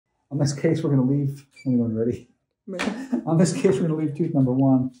On this case, we're going to leave, anyone ready? On this case, we're going to leave tooth number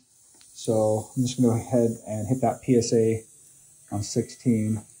 1. So I'm just going to go ahead and hit that PSA on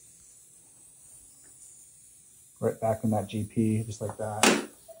 16. Right back in that GP, just like that.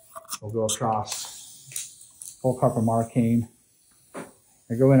 We'll go across, full carpal marcane.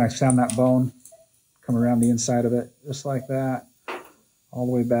 I go in, I sound that bone, come around the inside of it, just like that, all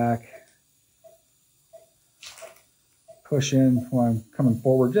the way back. Push in while I'm coming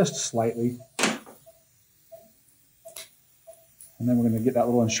forward just slightly. And then we're going to get that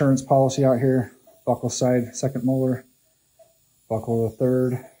little insurance policy out here. Buckle side, second molar, buckle the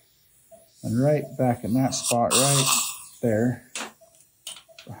third, and right back in that spot right there,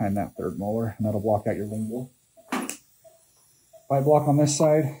 behind that third molar, and that'll block out your lingual. Bite block on this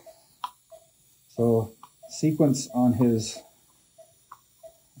side. So sequence on his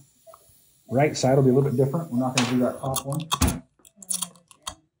right side will be a little bit different. We're not going to do that top one.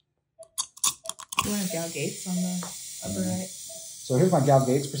 You want to Gal Gates on the upper right? So here's my Gal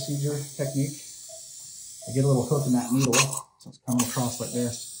Gates procedure technique. I get a little hook in that needle, so it's coming across like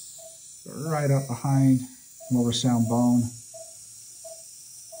this. Go right up behind, come over sound bone.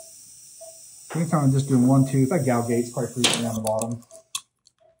 Anytime I'm just doing one tooth, that Gal Gates probably freezing down the bottom.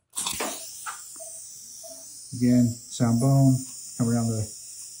 Again, sound bone, come around the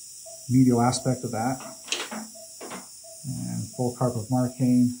medial aspect of that. And full carpal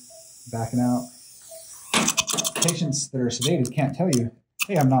marcane, backing out. Patients that are sedated can't tell you,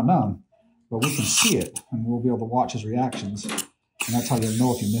 hey, I'm not numb, but we can see it and we'll be able to watch his reactions. And that's how you'll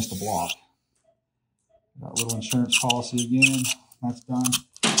know if you missed a block. That little insurance policy again, that's done.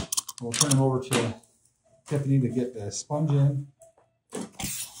 We'll turn him over to Tiffany to get the sponge in.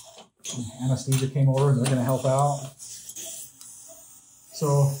 Anesthesia came over and they're going to help out.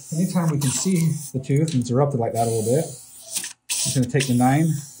 So anytime we can see the tooth and it's erupted like that a little bit, I'm going to take the 9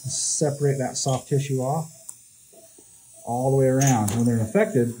 and separate that soft tissue off all the way around. When they're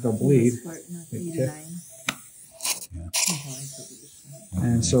infected, they'll bleed.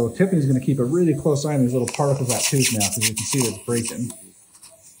 And so Tiffany's going to keep a really close eye on these little particles of that tooth now because you can see that it's breaking.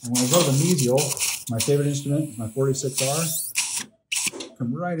 And when I go to the mesial, my favorite instrument, my 46R,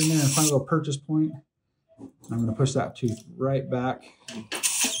 come right in there and find a little purchase point. I'm going to push that tooth right back.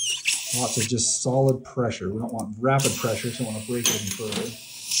 Lots of just solid pressure. We don't want rapid pressure, so I want to break it even further.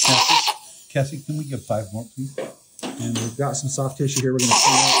 Cassie, can we get 5 more, please? And we've got some soft tissue here we're going to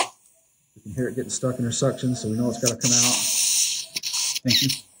clean up. You can hear it getting stuck in her suction, so we know it's got to come out. Thank you.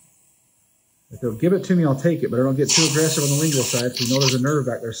 If they'll give it to me, I'll take it, but I don't get too aggressive on the lingual side, so we know there's a nerve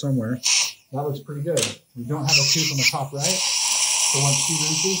back there somewhere. That looks pretty good. We don't have a tooth on the top right, so once she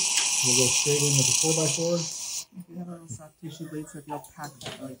rinses, we'll go straight in with the 4x4. If you have a little soft tissue bleed, so if you'll pack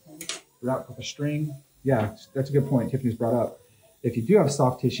that like wrap with a string. Yeah, that's a good point Tiffany's brought up. If you do have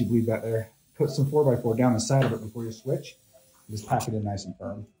soft tissue bleed back there, put some 4x4 down inside of it before you switch. Just pack it in nice and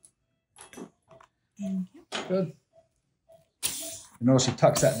firm. Thank you. Good. You notice she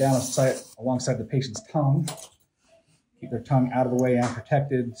tucks that down alongside the patient's tongue. Keep their tongue out of the way and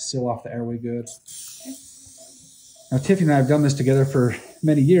protected. Seal off the airway good. Now, Tiffany and I have done this together for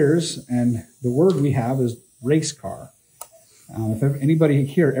many years, and the word we have is race car. If anybody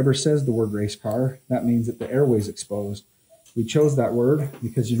here ever says the word race car, that means that the airway is exposed. We chose that word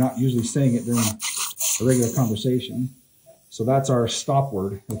because you're not usually saying it during a regular conversation. So that's our stop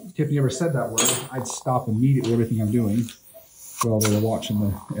word. If Tiffany ever said that word, I'd stop immediately everything I'm doing while they were watching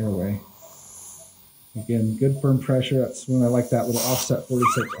the airway. Again, good firm pressure. That's when I like that little offset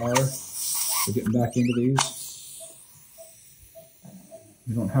 46R. We're getting back into these.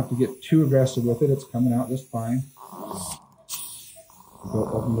 You don't have to get too aggressive with it. It's coming out just fine. Go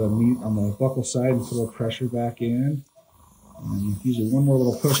open the meat on the buccal side and put a little pressure back in. And usually one more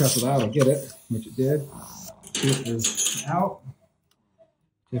little push after that will get it, which it did. Tooth is out.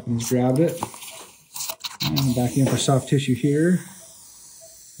 Tiffany's grabbed it. And back in for soft tissue here.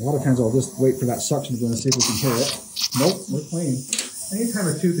 A lot of times I'll just wait for that suction to go and see if we can hear it. Nope, we're clean. Anytime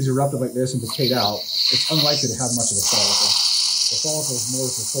a tooth is erupted like this and decayed out, it's unlikely to have much of a follicle. The follicle is more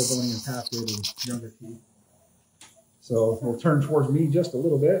for full bony impacted and younger teeth. So we'll turn towards me just a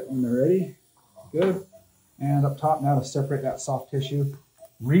little bit when they're ready. Good. And up top now to separate that soft tissue.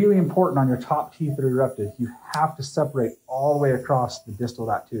 Really important on your top teeth that are erupted. You have to separate all the way across the distal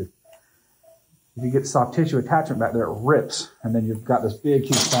of that tooth. If you get soft tissue attachment back there, it rips, and then you've got this big,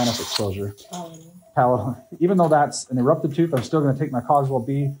 huge sinus exposure. Even though that's an erupted tooth, I'm still going to take my Cogswell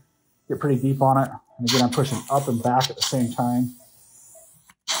B, get pretty deep on it, and again, I'm pushing up and back at the same time.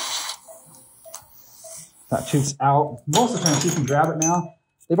 That tooth's out. Most of the time, she can grab it now.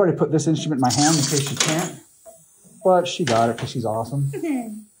 They've already put this instrument in my hand in case she can't, but she got it because she's awesome.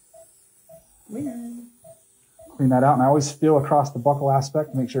 Winner. Clean that out, and I always feel across the buckle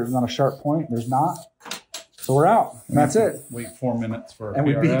aspect to make sure it's on a sharp point. There's not. So we're out, and that's it. Wait 4 minutes for And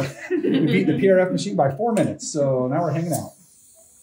we PRF. beat the PRF machine by 4 minutes. So now we're hanging out.